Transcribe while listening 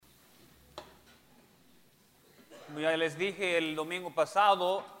Como ya les dije el domingo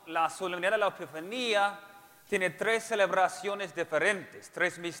pasado, la solemnidad de la Epifanía tiene 3 celebraciones diferentes,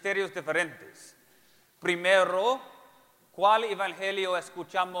 3 misterios diferentes. Primero, ¿cuál evangelio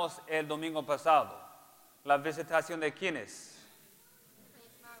escuchamos el domingo pasado? ¿La visitación de quiénes?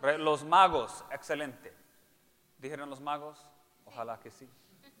 Los magos, excelente. ¿Dijeron los magos? Ojalá que sí.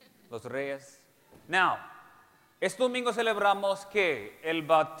 Los reyes. Now, este domingo celebramos ¿qué? El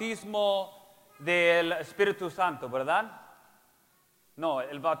bautismo del Espíritu Santo, ¿verdad? No,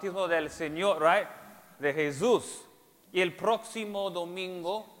 el bautismo del Señor, right? De Jesús. Y el próximo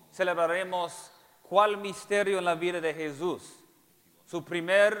domingo celebraremos ¿cuál misterio en la vida de Jesús? Su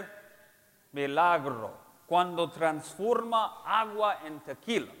primer milagro, cuando transforma agua en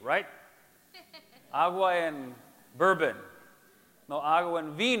tequila, right? Agua en bourbon, no agua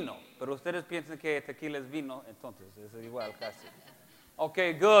en vino, pero ustedes piensan que tequila es vino, entonces es igual casi. Ok,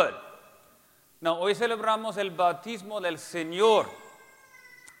 good. No, hoy celebramos el bautismo del Señor.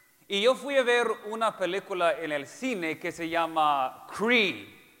 Y yo fui a ver una película en el cine que se llama Creed.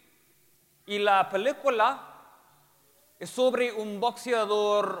 Y la película es sobre un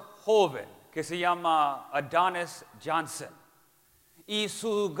boxeador joven que se llama Adonis Johnson. Y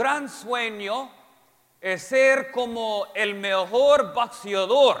su gran sueño es ser como el mejor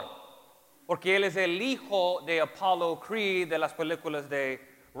boxeador, porque él es el hijo de Apollo Creed de las películas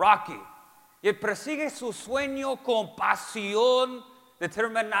de Rocky. Y él persigue su sueño con pasión,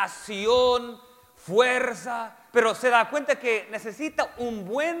 determinación, fuerza, pero se da cuenta que necesita un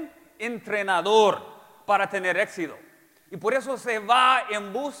buen entrenador para tener éxito. Y por eso se va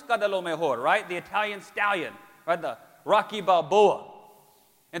en busca de lo mejor, right? The Italian Stallion, right? The Rocky Balboa.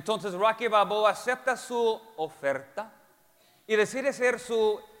 Entonces Rocky Balboa acepta su oferta y decide ser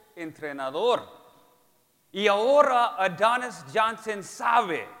su entrenador. Y ahora Adonis Johnson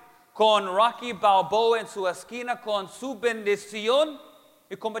sabe, con Rocky Balboa en su esquina, con su bendición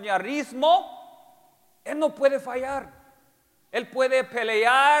y compañerismo, él no puede fallar. Él puede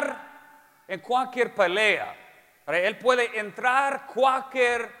pelear en cualquier pelea. Él puede entrar a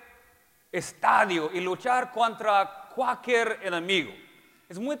cualquier estadio y luchar contra cualquier enemigo.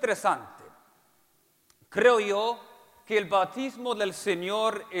 Es muy interesante. Creo yo que el bautismo del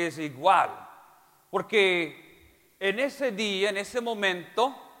Señor es igual. Porque en ese día, en ese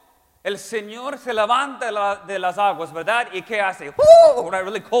momento, el Señor se levanta de las aguas, ¿verdad? ¿Y qué hace?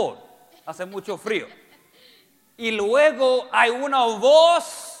 Really cold. Hace mucho frío. Y luego hay una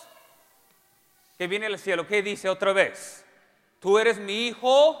voz que viene del cielo. ¿Qué dice otra vez? Tú eres mi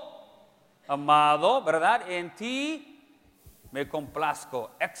hijo amado, ¿verdad? En ti me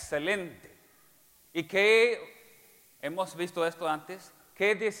complazco. Excelente. ¿Y qué? Hemos visto esto antes.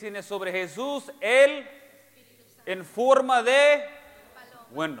 ¿Qué dice sobre Jesús? Él en forma de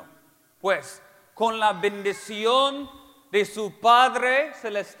bueno. Pues con la bendición de su Padre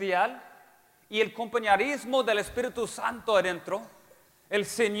Celestial y el compañerismo del Espíritu Santo adentro, el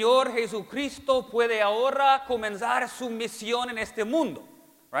Señor Jesucristo puede ahora comenzar su misión en este mundo,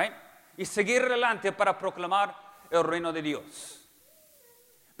 right? Y seguir adelante para proclamar el reino de Dios.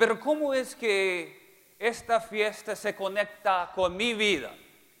 Pero ¿cómo es que esta fiesta se conecta con mi vida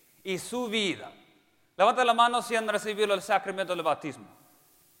y su vida? Levanta la mano si han recibido el sacramento del bautismo.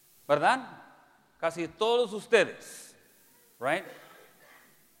 ¿Verdad? Casi todos ustedes, right?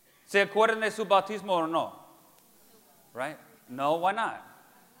 ¿Se acuerdan de su bautismo o no? Right? No, why not?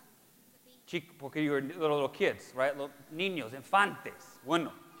 Porque you're little kids, right? Los niños, infantes.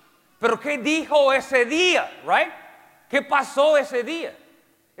 Bueno, pero ¿qué dijo ese día, right? ¿Qué pasó ese día?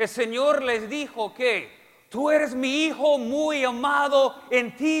 El Señor les dijo que tú eres mi hijo muy amado,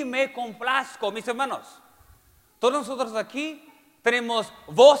 en ti me complazco. Mis hermanos, todos nosotros aquí tenemos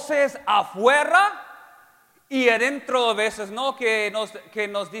voces afuera y adentro a veces, ¿no? Que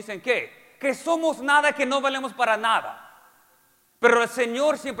nos dicen que somos nada, que no valemos para nada. Pero el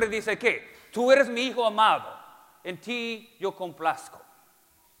Señor siempre dice que tú eres mi hijo amado, en ti yo complazco.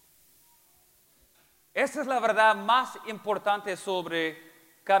 Esa es la verdad más importante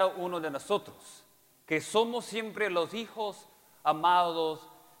sobre cada uno de nosotros, que somos siempre los hijos amados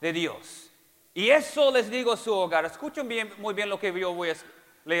de Dios. Y eso les digo a su hogar. Escuchen muy bien lo que yo voy a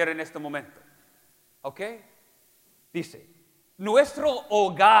leer en este momento. ¿Ok? Dice, nuestro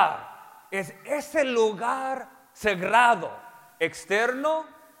hogar es ese lugar sagrado, externo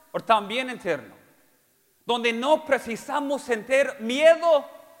o también interno, donde no precisamos sentir miedo,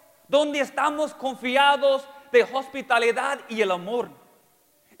 donde estamos confiados de hospitalidad y el amor.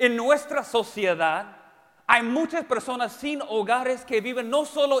 En nuestra sociedad hay muchas personas sin hogares que viven no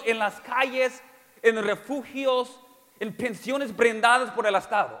solo en las calles, en refugios, en pensiones brindadas por el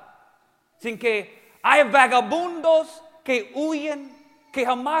Estado, sin que hay vagabundos que huyen, que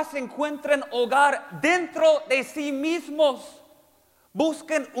jamás encuentran hogar dentro de sí mismos.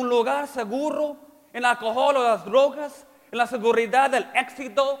 Busquen un lugar seguro en el alcohol o las drogas, en la seguridad del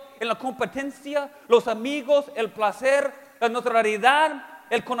éxito, en la competencia, los amigos, el placer, la notoriedad,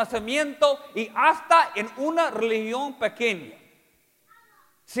 el conocimiento y hasta en una religión pequeña.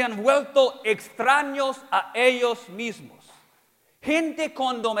 Se han vuelto extraños a ellos mismos. Gente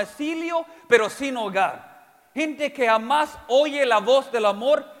con domicilio pero sin hogar. Gente que jamás oye la voz del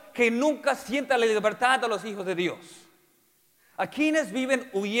amor, que nunca siente la libertad de los hijos de Dios. A quienes viven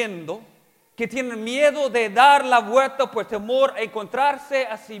huyendo, que tienen miedo de dar la vuelta por temor a encontrarse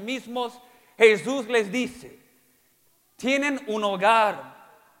a sí mismos, Jesús les dice, tienen un hogar,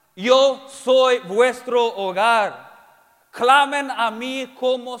 yo soy vuestro hogar, clamen a mí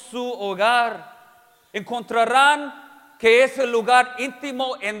como su hogar, encontrarán que ese lugar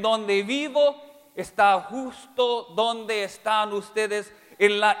íntimo en donde vivo está justo donde están ustedes,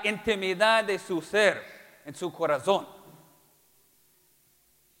 en la intimidad de su ser, en su corazón.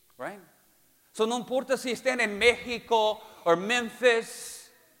 Right? So no importa si estén en México o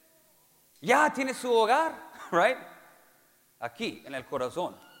Memphis, ya tiene su hogar, right? Aquí, en el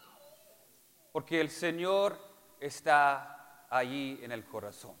corazón. Porque el Señor está allí en el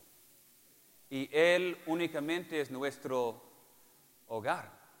corazón. Y Él únicamente es nuestro hogar.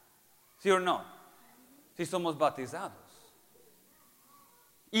 ¿Sí o no? Si somos bautizados.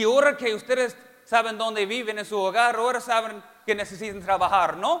 Y ahora que ustedes saben dónde viven en su hogar, ahora saben que necesitan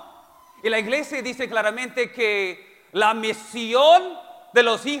trabajar, ¿no? Y la iglesia dice claramente que la misión de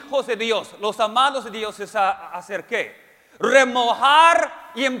los hijos de Dios, los amados de Dios, es hacer ¿qué?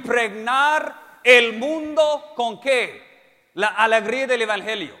 Remojar y impregnar el mundo con ¿qué? La alegría del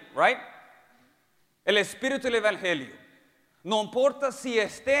Evangelio, right? El espíritu del Evangelio. No importa si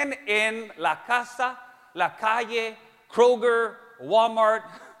estén en la casa, la calle, Kroger, Walmart.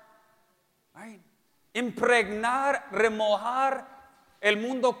 Right? Impregnar, remojar el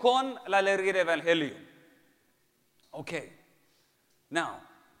mundo con la alegría del Evangelio. Ok. Now,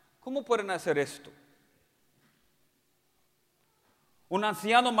 ¿cómo pueden hacer esto? Un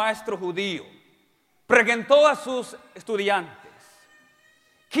anciano maestro judío preguntó a sus estudiantes,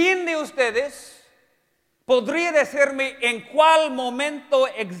 ¿quién de ustedes podría decirme en cuál momento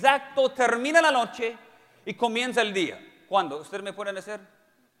exacto termina la noche y comienza el día? ¿Cuándo? ¿Ustedes me pueden decir?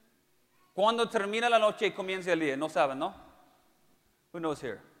 ¿Cuándo termina la noche y comienza el día? No saben, ¿no? Who knows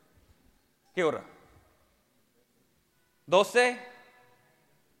here? ¿Qué hora? ¿12?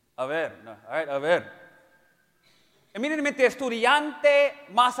 A ver, no, a ver. Eminentemente estudiante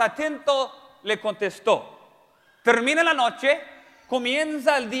más atento le contestó. Termina la noche,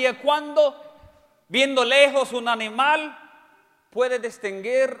 comienza el día cuando, viendo lejos un animal, puede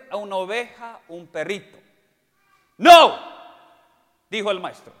distinguir a una oveja, un perrito. No, dijo el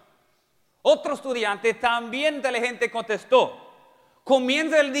maestro. Otro estudiante también inteligente contestó.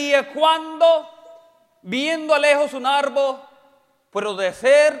 Comienza el día cuando, viendo a lejos un árbol, puedo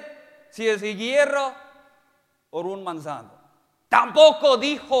decir si es higuera o un manzano. Tampoco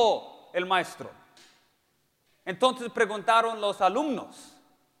dijo el maestro. Entonces preguntaron los alumnos,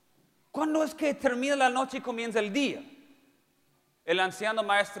 ¿cuándo es que termina la noche y comienza el día? El anciano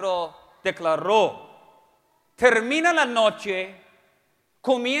maestro declaró, termina la noche,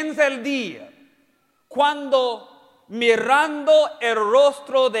 comienza el día, cuando mirando el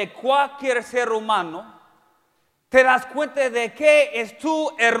rostro de cualquier ser humano, te das cuenta de que es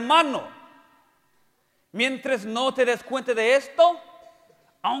tu hermano. Mientras no te des cuenta de esto,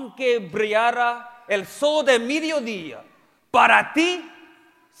 aunque brillara el sol de mediodía, para ti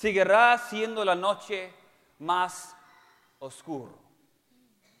seguirá siendo la noche más oscura.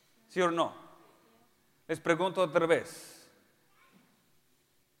 ¿Sí o no? Les pregunto otra vez.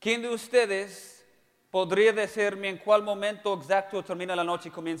 ¿Quién de ustedes podría decirme en cuál momento exacto termina la noche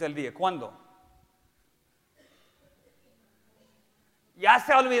y comienza el día? ¿Cuándo? ¿Ya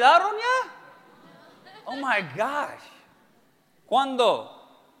se olvidaron ya? Oh my gosh. ¿Cuándo?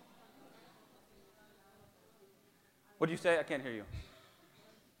 What did you say? I can't hear you.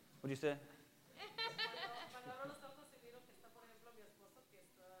 What did you say?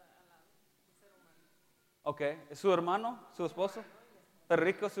 Ok, ¿es su hermano? ¿Su esposo? ¿Está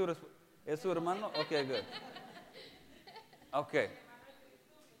rico es su hermano? Ok, good. Ok.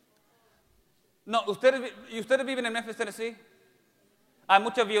 No, ¿ustedes viven en Memphis, Tennessee? ¿Hay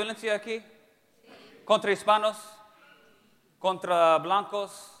mucha violencia aquí? ¿Contra hispanos? ¿Contra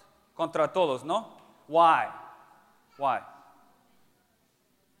blancos? ¿Contra todos, no? Why?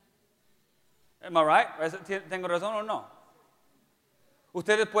 Am I right? ¿Tengo razón o no?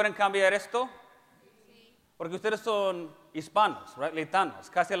 ¿Ustedes pueden cambiar esto? Porque ustedes son hispanos, right? Litanos,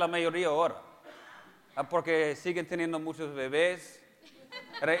 casi la mayoría ahora. Porque siguen teniendo muchos bebés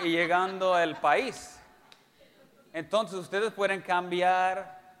y llegando al país. Entonces ustedes pueden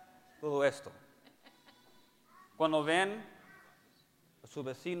cambiar todo esto. Cuando ven a su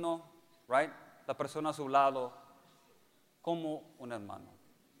vecino, right? La persona a su lado, como un hermano.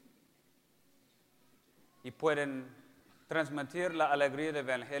 Y pueden transmitir la alegría del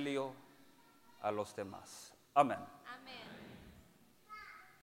Evangelio a los demás. Amén. Amén.